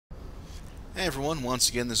Hey everyone, once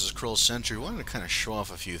again this is Kroll Sentry. I wanted to kind of show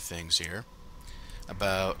off a few things here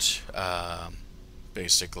about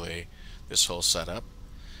basically this whole setup.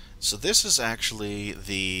 So this is actually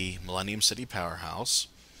the Millennium City Powerhouse,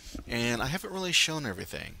 and I haven't really shown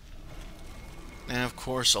everything. Now of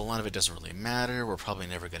course a lot of it doesn't really matter, we're probably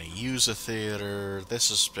never going to use a theater.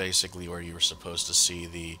 This is basically where you were supposed to see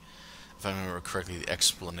the, if I remember correctly, the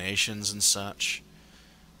explanations and such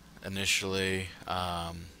initially,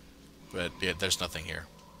 but yeah, there's nothing here.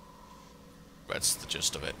 That's the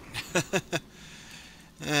gist of it.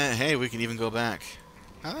 Hey, we can even go back.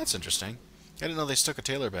 Oh, that's interesting. I didn't know they stuck a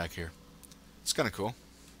tailor back here. It's kind of cool.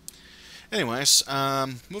 Anyways,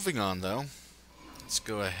 moving on though. Let's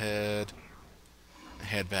go ahead and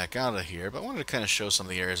head back out of here. But I wanted to kind of show some of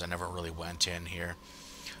the areas I never really went in here.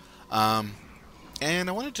 Um, and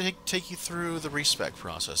I wanted to take you through the respec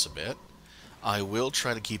process a bit. I will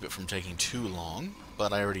try to keep it from taking too long,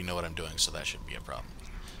 but I already know what I'm doing, so that shouldn't be a problem.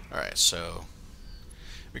 Alright, so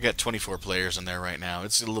we got 24 players in there right now.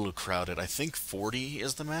 It's a little crowded. I think 40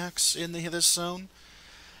 is the max in this zone.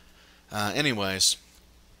 Anyways,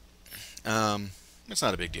 it's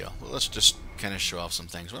not a big deal. Well, let's just kind of show off some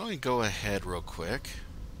things. Why don't we go ahead real quick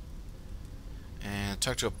and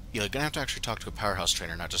talk to a... You're going to have to actually talk to a powerhouse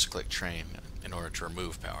trainer, not just click train, in order to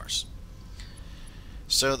remove powers.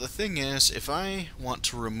 So the thing is, if I want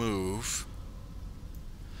to remove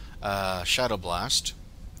Shadow Blast,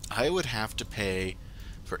 I would have to pay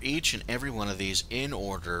for each and every one of these in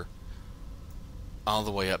order all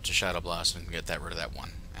the way up to Shadow Blast and get rid of that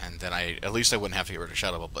one. And then at least I wouldn't have to get rid of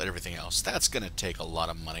Shadow Blast, but everything else. That's going to take a lot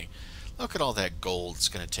of money. Look at all that gold it's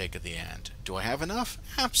going to take at the end. Do I have enough?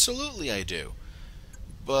 Absolutely I do.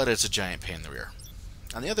 But it's a giant pain in the rear.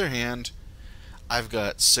 On the other hand, I've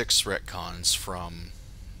got 6 retcons from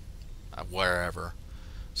wherever.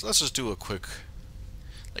 So let's just do a quick,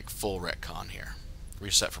 full retcon here.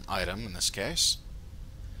 Reset from item in this case.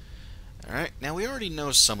 Alright, now we already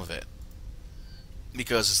know some of it,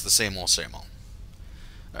 because it's the same old, same old.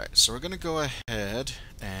 Alright, so we're going to go ahead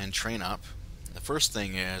and train up. The first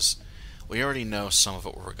thing is, we already know some of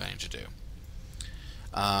what we're going to do.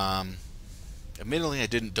 Admittedly, I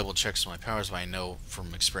didn't double check some of my powers, but I know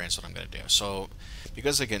from experience what I'm going to do. So,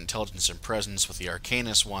 because I get Intelligence and Presence with the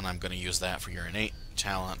Arcanist one, I'm going to use that for your innate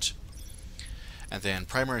talent. And then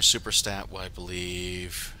primary super stat, what I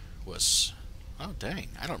believe was... Oh, dang,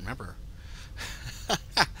 I don't remember.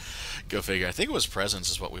 Go figure. I think it was Presence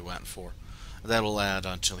is what we went for. That will add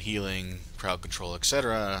onto healing, crowd control,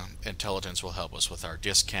 etc. Intelligence will help us with our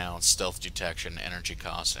discounts, stealth detection, energy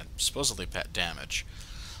costs, and supposedly pet damage.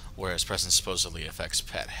 Whereas Presence supposedly affects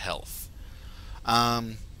pet health.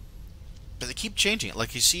 But they keep changing it.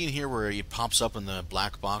 Like you see in here where it pops up in the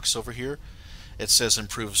black box over here, it says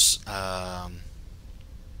improves the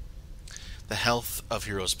health of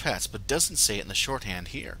heroes' pets, but doesn't say it in the shorthand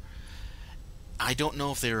here. I don't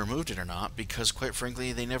know if they removed it or not, because quite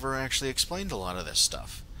frankly they never actually explained a lot of this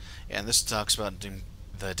stuff. And this talks about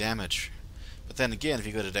the damage. But then again, if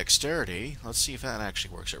you go to dexterity, let's see if that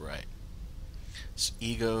actually works it right. It's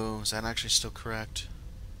ego, is that actually still correct?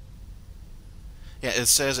 Yeah, it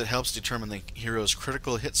says it helps determine the hero's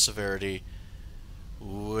critical hit severity,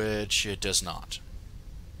 which it does not.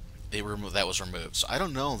 That was removed. So I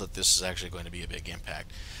don't know that this is actually going to be a big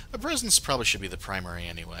impact. The presence probably should be the primary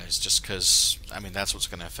anyways, just because, I mean, that's what's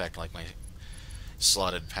going to affect like my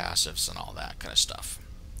slotted passives and all that kind of stuff.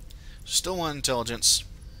 Still want intelligence,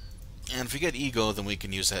 and if we get ego, then we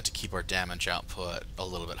can use that to keep our damage output a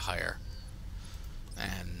little bit higher.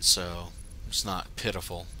 And so it's not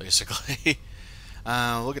pitiful, basically.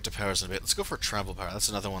 We'll get to powers in a bit. Let's go for travel power. That's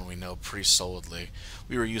another one we know pretty solidly.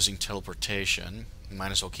 We were using teleportation. We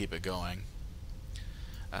might as well keep it going.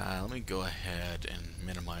 Let me go ahead and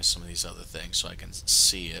minimize some of these other things so I can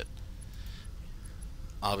see it.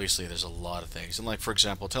 Obviously, there's a lot of things. And like, for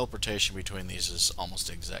example, teleportation between these is almost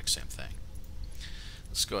the exact same thing.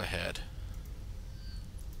 Let's go ahead.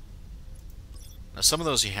 Now, some of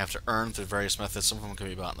those you have to earn through various methods. Some of them can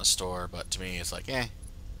be bought in the store, but to me, it's like, I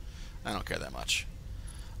don't care that much.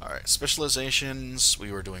 Alright, specializations,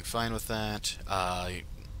 we were doing fine with that. Alright,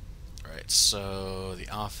 so the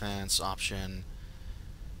offense option,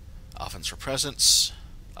 offense for presence,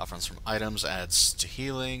 offense from items adds to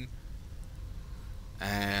healing,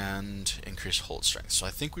 and increase hold strength. So I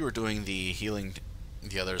think we were doing the healing,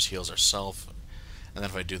 the others heals ourselves, and then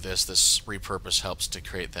if I do this, this repurpose helps to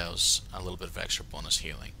create those a little bit of extra bonus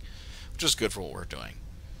healing, which is good for what we're doing.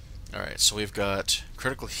 Alright, so we've got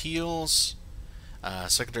critical heals,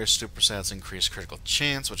 secondary super stats increase critical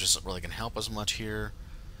chance, which isn't really going to help us much here.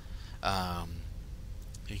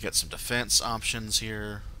 You get some defense options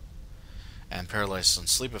here, And paralysis and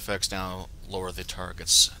sleep effects now lower the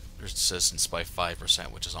target's resistance by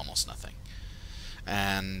 5%, which is almost nothing.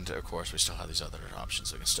 And of course we still have these other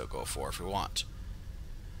options we can still go for if we want.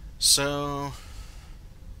 So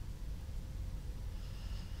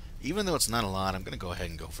even though it's not a lot, I'm going to go ahead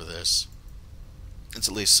and go for this. It's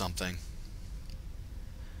at least something.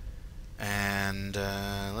 And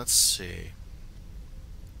let's see.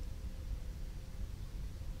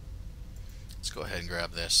 Let's go ahead and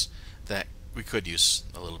grab this. That we could use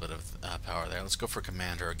a little bit of power there. Let's go for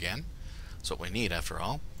Commander again. That's what we need after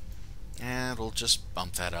all. And we'll just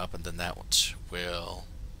bump that up, and then that will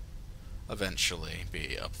eventually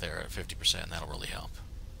be up there at 50%, and that'll really help.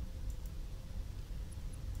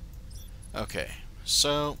 Okay,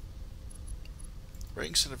 so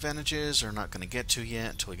ranks and advantages are not going to get to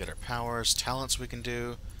yet until we get our powers. Talents we can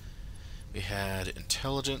do. We had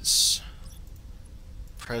intelligence,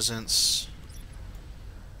 presence.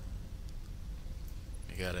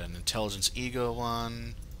 We got an intelligence ego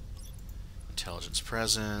one, intelligence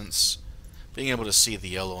presence. Being able to see the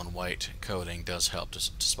yellow and white coding does help to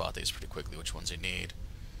spot these pretty quickly, which ones you need.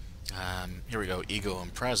 Here we go, ego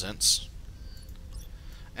and presence.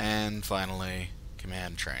 And finally,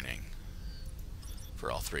 command training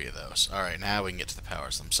for all three of those. Alright, now we can get to the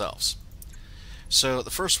powers themselves. So the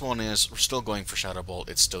first one is, we're still going for Shadow Bolt.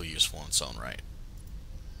 It's still useful in its own right.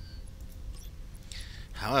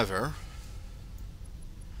 However,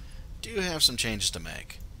 do have some changes to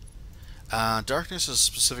make. Darkness is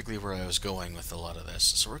specifically where I was going with a lot of this.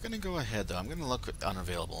 So we're going to go ahead, though. I'm going to look at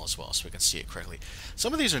unavailable as well so we can see it correctly.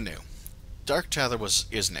 Some of these are new. Dark Tether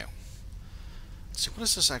is new. Let's see, what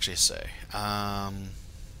does this actually say?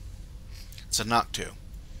 It's a knock 2.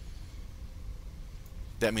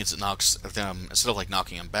 That means it knocks them, instead of like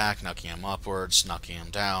knocking them back, knocking them upwards, knocking them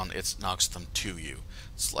down, it knocks them to you.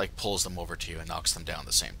 It's like pulls them over to you and knocks them down at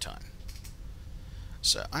the same time.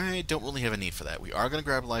 So I don't really have a need for that. We are going to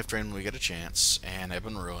grab Life Drain when we get a chance, and Ebb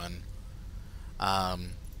and Ruin.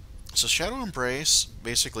 So Shadow Embrace,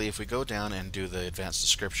 basically if we go down and do the advanced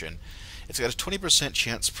description, it's got a 20%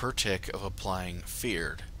 chance per tick of applying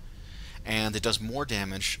Feared. And it does more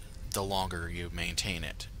damage the longer you maintain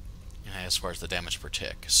it, as far as the damage per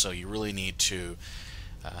tick. So you really need to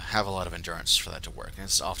have a lot of endurance for that to work, and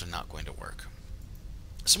it's often not going to work.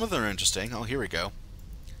 Some of them are interesting. Oh, here we go.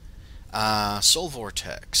 Soul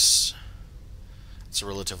Vortex. It's a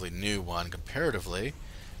relatively new one comparatively.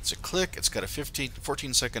 It's a click. It's got a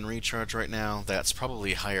 14-second recharge right now. That's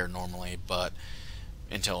probably higher normally, but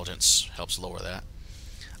intelligence helps lower that.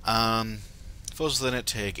 Foes within it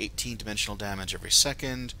take 18-dimensional damage every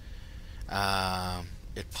second.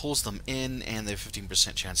 It pulls them in, and they have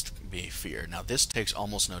 15% chance to be feared. Now this takes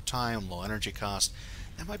almost no time, low energy cost.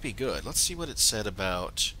 That might be good. Let's see what it said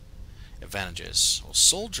about advantages. Well,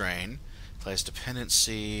 Soul Drain applies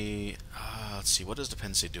dependency. Let's see, what does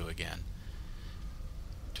dependency do again?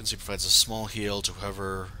 Dependency provides a small heal to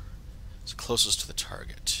whoever is closest to the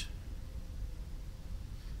target.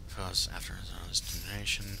 After his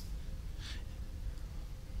destination.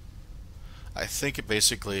 I think it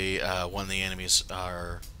basically, when the enemies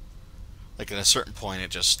are, like at a certain point,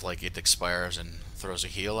 it just, like, it expires and throws a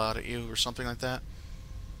heal out at you or something like that.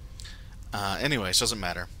 Anyways, doesn't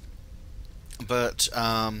matter. But,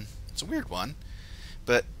 it's a weird one.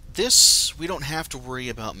 But this, we don't have to worry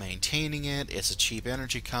about maintaining it. It's a cheap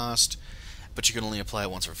energy cost, but you can only apply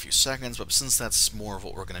it once every few seconds. But since that's more of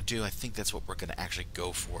what we're going to do, I think that's what we're going to actually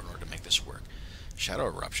go for in order to make this work. Shadow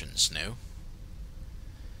Eruption's new.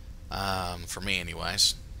 For me,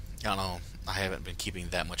 anyways. I don't know. I haven't been keeping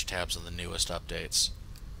that much tabs on the newest updates.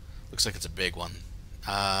 Looks like it's a big one.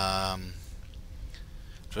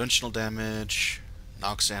 Dimensional damage.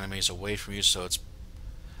 Knocks enemies away from you, so it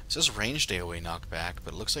says ranged AoE knockback,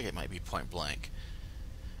 but it looks like it might be point blank.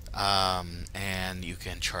 And you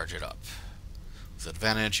can charge it up. With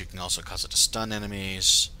advantage, you can also cause it to stun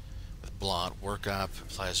enemies. With Blot, work up,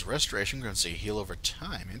 applies restoration, grants a heal over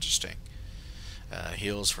time. Interesting.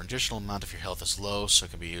 Heals for an additional amount if your health is low, so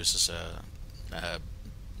it can be used as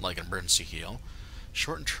like an emergency heal.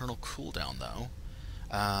 Short internal cooldown though.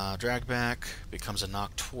 Drag back becomes a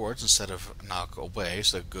knock towards instead of knock away,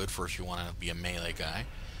 so good for if you want to be a melee guy.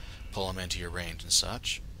 Pull them into your range and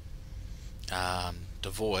such.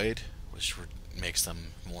 Devoid, which makes them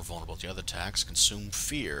more vulnerable to other attacks. Consume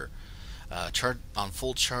fear. On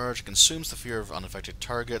full charge, consumes the fear of unaffected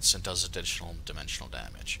targets and does additional dimensional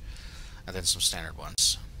damage. And then some standard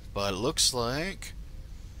ones. But it looks like,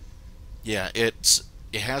 yeah, it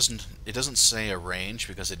doesn't say a range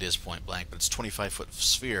because it is point blank, but it's 25-foot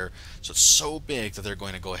sphere, so it's so big that they're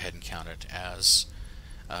going to go ahead and count it as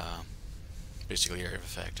basically area of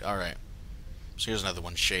effect. Alright. So here's another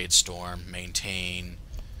one, Shade Storm. Maintain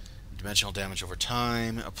dimensional damage over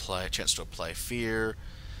time, apply chance to apply fear,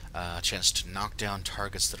 chance to knock down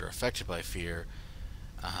targets that are affected by fear.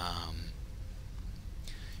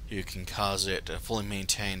 You can cause it fully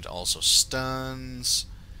maintained, also stuns.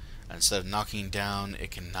 Instead of knocking down, it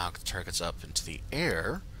can knock the targets up into the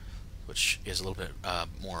air, which is a little bit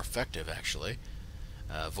more effective, actually.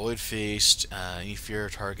 Void Feast, any fear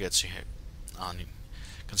targets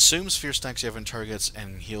consumes fear stacks you have in targets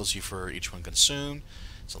and heals you for each one consumed.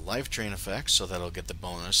 It's a life drain effect, so that'll get the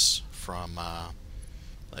bonus from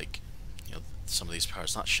some of these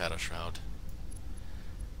powers. Not Shadow Shroud.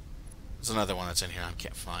 There's another one that's in here I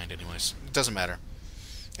can't find. Anyways, it doesn't matter.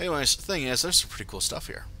 Anyways, the thing is, there's some pretty cool stuff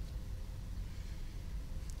here.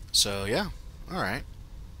 So yeah, all right.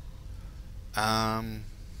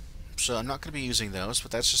 So I'm not going to be using those, but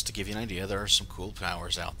that's just to give you an idea. There are some cool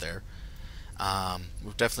powers out there.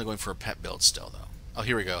 We're definitely going for a pet build still, though. Oh,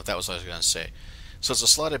 here we go. That was what I was going to say. So it's a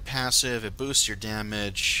slotted passive. It boosts your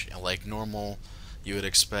damage like normal you would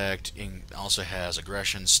expect. It also has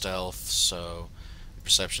aggression, stealth, so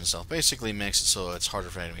perception, stealth. Basically makes it so it's harder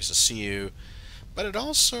for enemies to see you. But it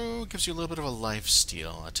also gives you a little bit of a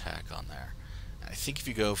lifesteal attack on there. I think if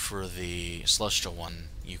you go for the celestial one,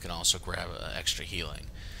 you can also grab extra healing.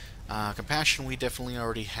 Compassion we definitely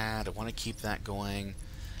already had. I want to keep that going.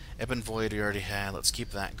 Ebon Void we already had. Let's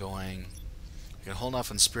keep that going. We can hold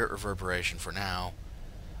off on Spirit Reverberation for now.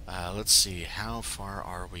 Let's see, how far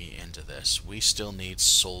are we into this? We still need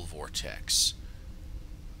Soul Vortex.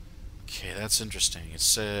 Okay, that's interesting. It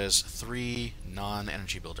says 3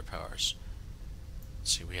 non-energy builder powers.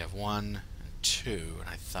 Let's see, we have 1 and 2, and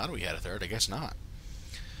I thought we had a third. I guess not.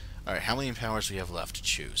 Alright, how many powers do we have left to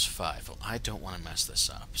choose? 5. Well, I don't want to mess this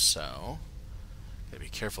up, so gotta be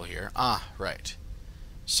careful here. Ah, right.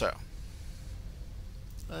 So,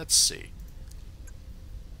 let's see.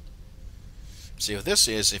 See, what this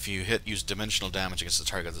is, if you use dimensional damage against the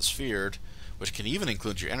target that's feared, which can even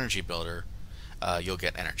include your energy builder, you'll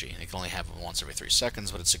get energy. It can only happen once every 3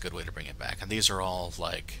 seconds, but it's a good way to bring it back. And these are all,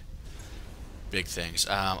 like, big things.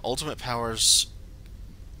 Ultimate powers,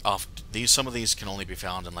 some of these can only be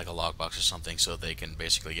found in, like, a logbox or something, so they can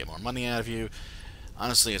basically get more money out of you.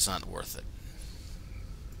 Honestly, it's not worth it.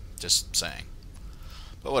 Just saying.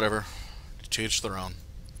 But whatever. To each their own.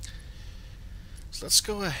 So let's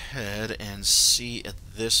go ahead and see at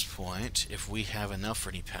this point if we have enough for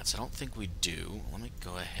any pets. I don't think we do. Let me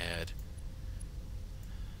go ahead.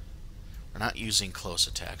 We're not using close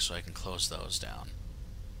attacks, so I can close those down.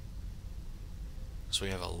 So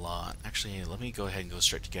we have a lot. Actually, let me go ahead and go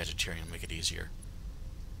straight to Gadgetarian and make it easier.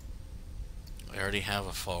 We already have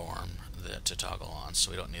a forearm to toggle on,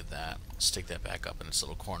 so we don't need that. Let's take that back up in its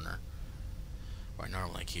little corner where I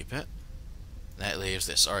normally keep it. That leaves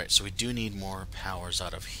this. Alright, so we do need more powers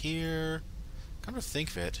out of here. Come to think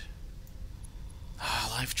of it.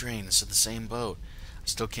 Life Drain. It's in the same boat. I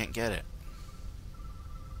still can't get it.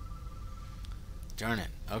 Darn it.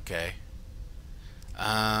 Okay.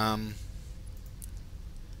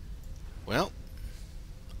 Well,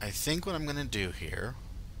 I think what I'm going to do here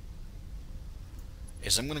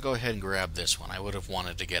is I'm going to go ahead and grab this one. I would have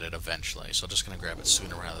wanted to get it eventually, so I'm just going to grab it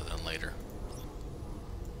sooner rather than later.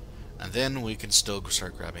 And then we can still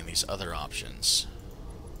start grabbing these other options,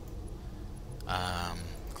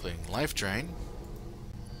 including Life Drain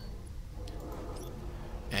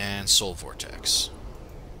and Soul Vortex.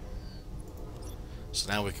 So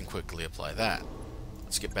now we can quickly apply that.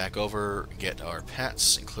 Let's get back over and get our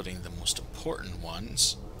pets, including the most important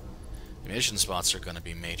ones. The mission spots are going to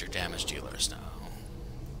be major damage dealers now.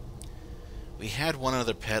 We had one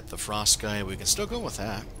other pet, the Frost guy. We can still go with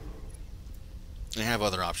that. They have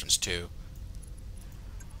other options too.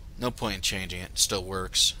 No point in changing it. It still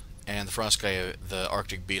works. And the Frost guy, the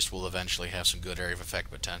Arctic Beast, will eventually have some good area of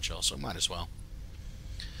effect potential, so might as well.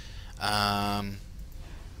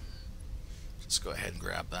 Let's go ahead and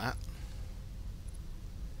grab that.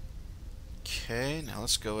 Okay, now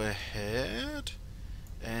let's go ahead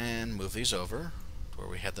and move these over to where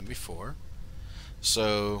we had them before.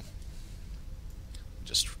 So,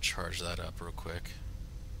 just charge that up real quick.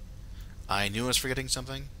 I knew I was forgetting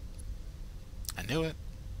something. I knew it.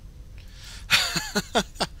 I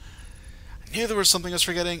knew there was something I was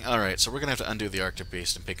forgetting. Alright, so we're going to have to undo the Arctic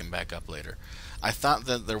Beast and pick him back up later. I thought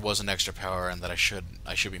that there was an extra power and that I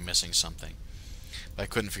should be missing something. But I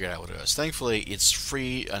couldn't figure out what it was. Thankfully, it's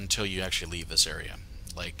free until you actually leave this area.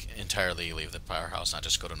 Like, entirely leave the powerhouse, not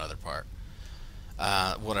just go to another part.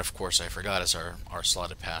 What, of course, I forgot is our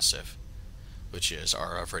slotted passive, which is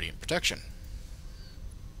our Radiant Protection.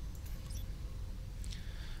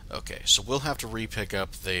 Okay, so we'll have to re-pick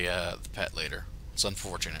up the pet later. It's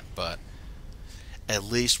unfortunate, but at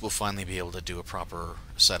least we'll finally be able to do a proper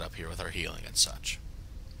setup here with our healing and such.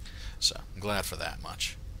 So, I'm glad for that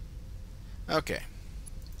much. Okay,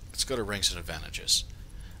 let's go to ranks and advantages.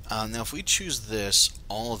 Now, if we choose this,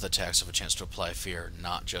 all of the attacks have a chance to apply fear,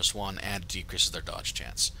 not just one, and decreases their dodge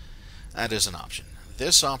chance. That is an option.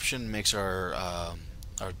 This option makes our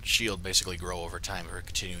shield basically grow over time if we're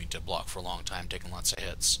continuing to block for a long time, taking lots of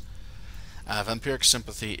hits. Vampiric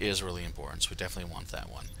Sympathy is really important, so we definitely want that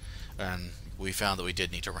one. And we found that we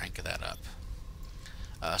did need to rank that up.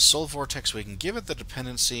 Soul Vortex, we can give it the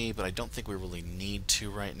dependency, but I don't think we really need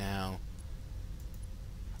to right now.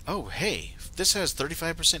 Oh, hey, this has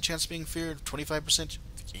 35% chance of being feared, 25%.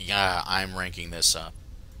 Yeah, I'm ranking this up.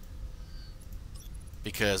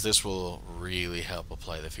 Because this will really help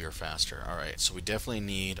apply the fear faster. Alright, so we definitely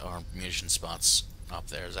need our munition spots up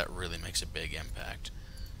there. That really makes a big impact.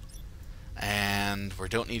 And we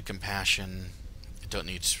don't need compassion. We don't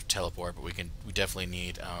need teleport, but we definitely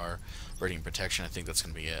need our radiant protection. I think that's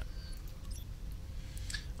going to be it.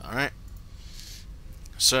 Alright.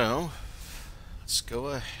 So, let's go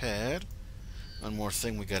ahead. One more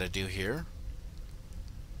thing we got to do here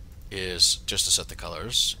is just to set the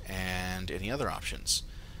colors and any other options,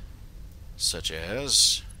 such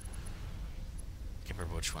as, I can't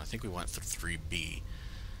remember which one. I think we went through 3B,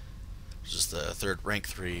 which is the third rank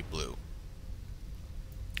 3 blue.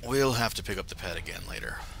 We'll have to pick up the pet again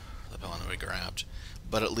later, the one that we grabbed,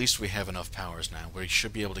 but at least we have enough powers now. We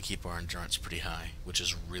should be able to keep our endurance pretty high, which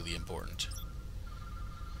is really important.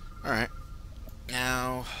 Alright,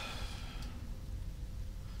 now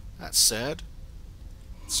that said,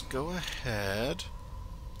 let's go ahead.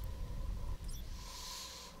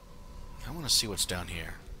 I want to see what's down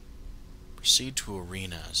here. Proceed to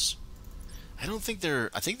arenas. I think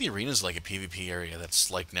the arena is like a PvP area that's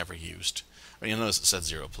like never used. I mean, you'll notice it said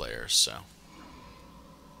 0 players, so.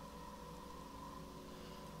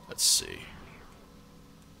 Let's see.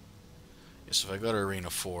 Yes, if I go to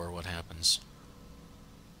arena 4, what happens?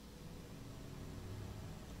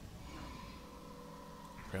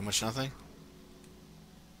 Pretty much nothing?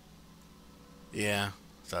 Yeah,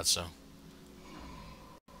 thought so.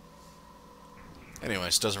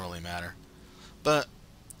 Anyways, doesn't really matter. But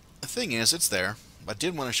the thing is, it's there. I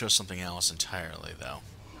did want to show something else entirely, though.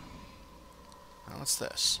 Oh, what's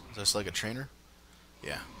this? Is this like a trainer?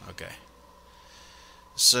 Yeah, okay.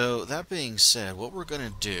 So, that being said, what we're going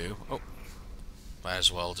to do... Oh, might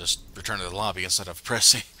as well just return to the lobby instead of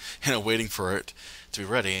pressing, waiting for it to be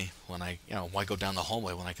ready when I, why go down the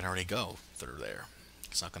hallway when I can already go through there?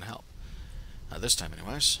 It's not going to help. This time,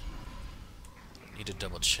 anyways. Need to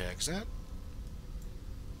double check. Is that?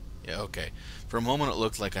 Yeah, okay. For a moment, it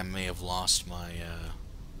looked like I may have lost my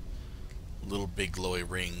little big glowy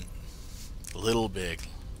ring. Little big,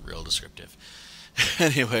 real descriptive.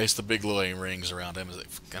 Anyways, the big glowing rings around him as they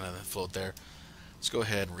kind of float there. Let's go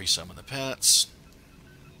ahead and resummon the pets.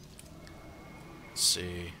 Let's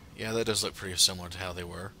see. Yeah, that does look pretty similar to how they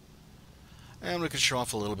were. And we can show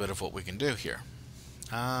off a little bit of what we can do here.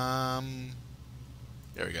 There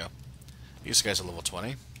we go. These guys are level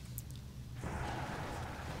 20.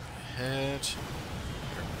 Ahead.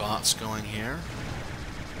 There are bots going here.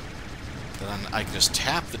 Then I can just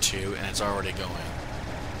tap the two and it's already going.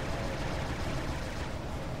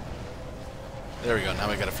 There we go. Now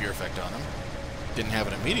we got a fear effect on him. Didn't have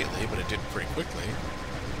it immediately, but it did pretty quickly.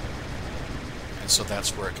 And so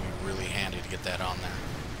that's where it can be really handy to get that on there.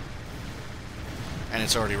 And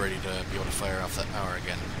it's already ready to be able to fire off that power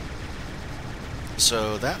again.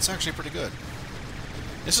 So that's actually pretty good.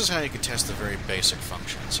 This is how you can test the very basic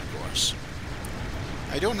functions, of course.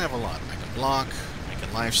 I don't have a lot. I can block, I can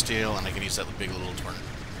lifesteal, and I can use that big little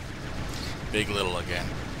big little again.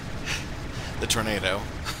 The tornado,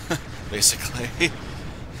 basically.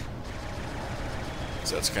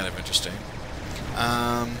 So that's kind of interesting.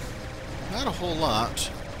 Not a whole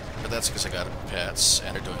lot, but that's because I got pets,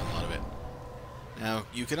 and they're doing a lot of it. Now,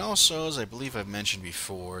 you can also, as I believe I've mentioned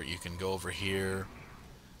before, you can go over here,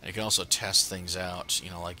 and you can also test things out.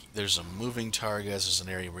 Like, there's some moving targets, there's an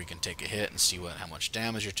area where you can take a hit and see how much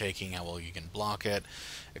damage you're taking, how well you can block it,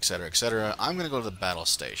 etc., etc. I'm going to go to the battle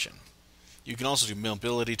station. You can also do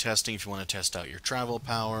mobility testing if you want to test out your travel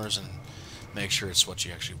powers and make sure it's what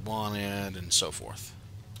you actually wanted, and so forth.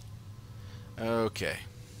 Okay.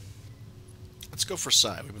 Let's go for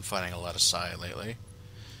Psi. We've been fighting a lot of Psi lately.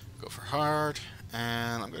 Go for hard,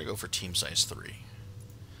 and I'm going to go for team size 3.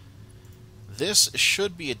 This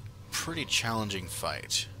should be a pretty challenging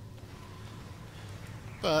fight.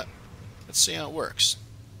 But, let's see how it works.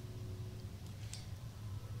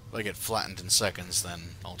 If I get flattened in seconds, then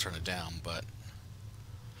I'll turn it down, but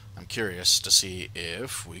I'm curious to see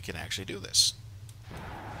if we can actually do this.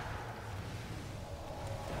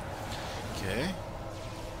 Okay.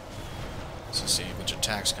 So see a bunch of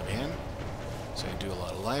attacks come in. So I do a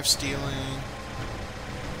lot of life stealing.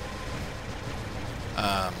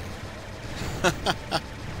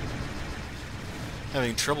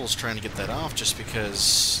 Having troubles trying to get that off just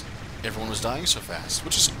because everyone was dying so fast,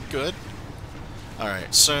 which is good.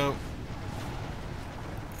 Alright, so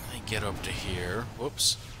let me get up to here.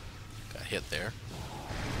 Whoops. Got hit there.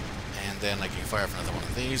 And then I can fire off another one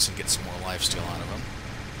of these and get some more lifesteal out of them.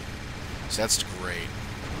 So that's great.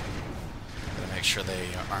 Gotta make sure they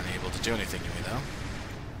aren't able to do anything to me, though.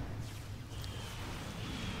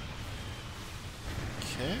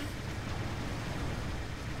 Okay.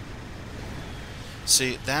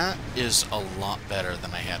 See, that is a lot better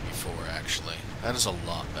than I had before, actually. That is a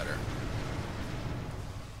lot better.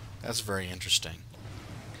 That's very interesting.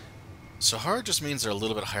 So hard just means they're a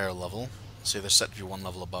little bit higher level. See, they're set to be one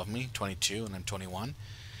level above me, 22, and I'm 21.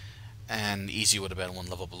 And easy would have been one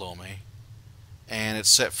level below me. And it's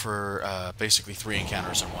set for basically 3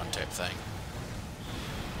 encounters in one type thing.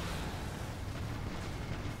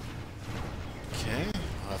 Okay,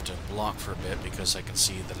 I'll have to block for a bit because I can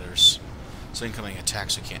see that there's some incoming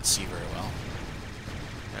attacks I can't see very well.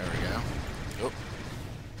 There we go. Oh.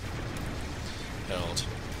 Held.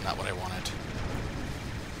 Not what I wanted.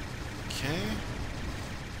 Okay.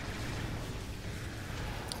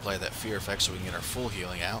 Apply that fear effect so we can get our full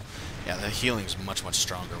healing out. Yeah, the healing is much, much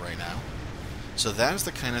stronger right now. So that is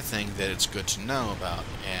the kind of thing that it's good to know about.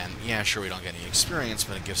 And yeah, sure, we don't get any experience,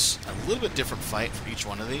 but it gives a little bit different fight for each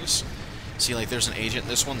one of these. See, like there's an agent in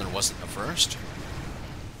this one, there wasn't the first.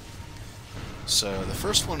 So the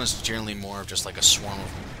first one is generally more of just like a swarm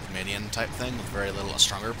of minion type thing with very little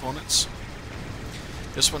stronger opponents.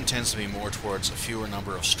 This one tends to be more towards a fewer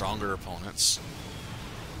number of stronger opponents.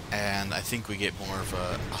 And I think we get more of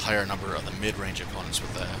a higher number of the mid-range opponents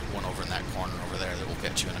with the one over in that corner over there that we'll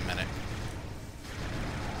get to in a minute.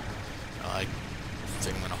 I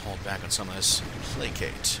think I'm going to hold back on some of this.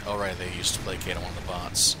 Placate. Alright, they used to placate on one of the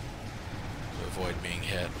bots to avoid being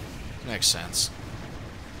hit. Makes sense.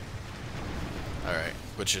 Alright,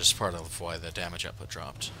 which is part of why the damage output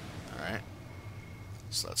dropped. Alright.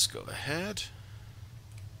 So let's go ahead.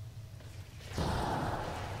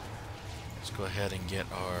 Let's go ahead and get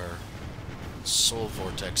our Soul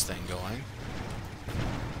Vortex thing going.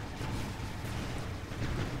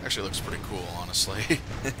 Actually looks pretty cool, honestly.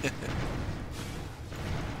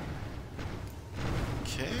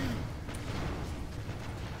 Okay.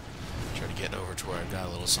 Try to get over to where I've got a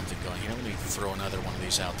little something going here. Let me throw another one of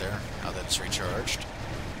these out there, now that it's recharged.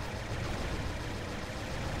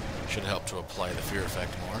 Should help to apply the fear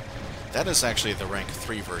effect more. That is actually the rank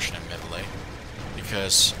 3 version, admittedly,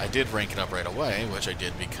 because I did rank it up right away, which I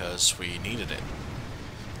did because we needed it.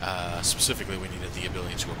 Specifically, we needed the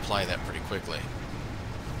ability to apply that pretty quickly.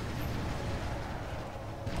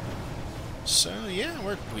 So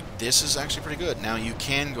yeah, this is actually pretty good. Now you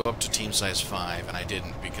can go up to team size 5, and I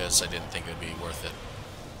didn't because I didn't think it would be worth it,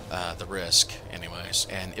 the risk, anyways.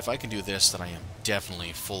 And if I can do this, then I am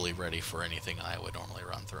definitely fully ready for anything I would normally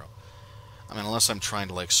run through. I mean, unless I'm trying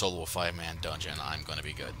to like solo a 5-man dungeon, I'm going to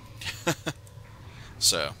be good.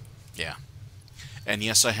 So, yeah. And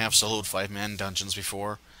yes, I have soloed 5-man dungeons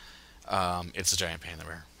before. It's a giant pain in the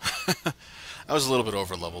rear. I was a little bit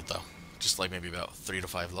over-leveled, though. Just like maybe about 3 to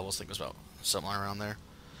 5 levels. I think it was about somewhere around there.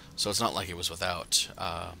 So it's not like it was without,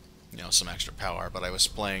 you know, some extra power. But I was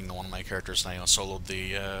playing one of my characters, and I soloed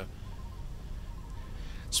the,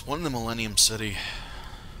 it's one in the Millennium City.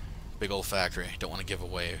 Big old factory. Don't want to give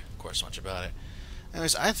away, of course, much about it.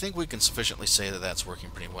 Anyways, I think we can sufficiently say that that's working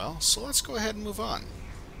pretty well. So let's go ahead and move on.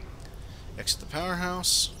 Exit the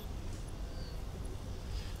powerhouse.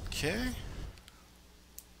 Okay.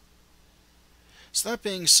 So that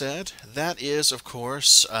being said, that is, of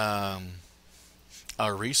course, our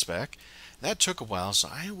respec. That took a while, so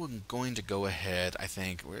I am going to go ahead. I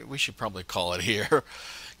think we should probably call it here.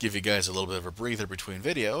 Give you guys a little bit of a breather between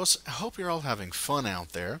videos. I hope you're all having fun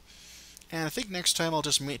out there. And I think next time I'll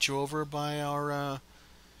just meet you over by our,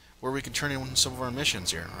 where we can turn in some of our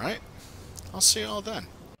missions here, alright? I'll see you all then.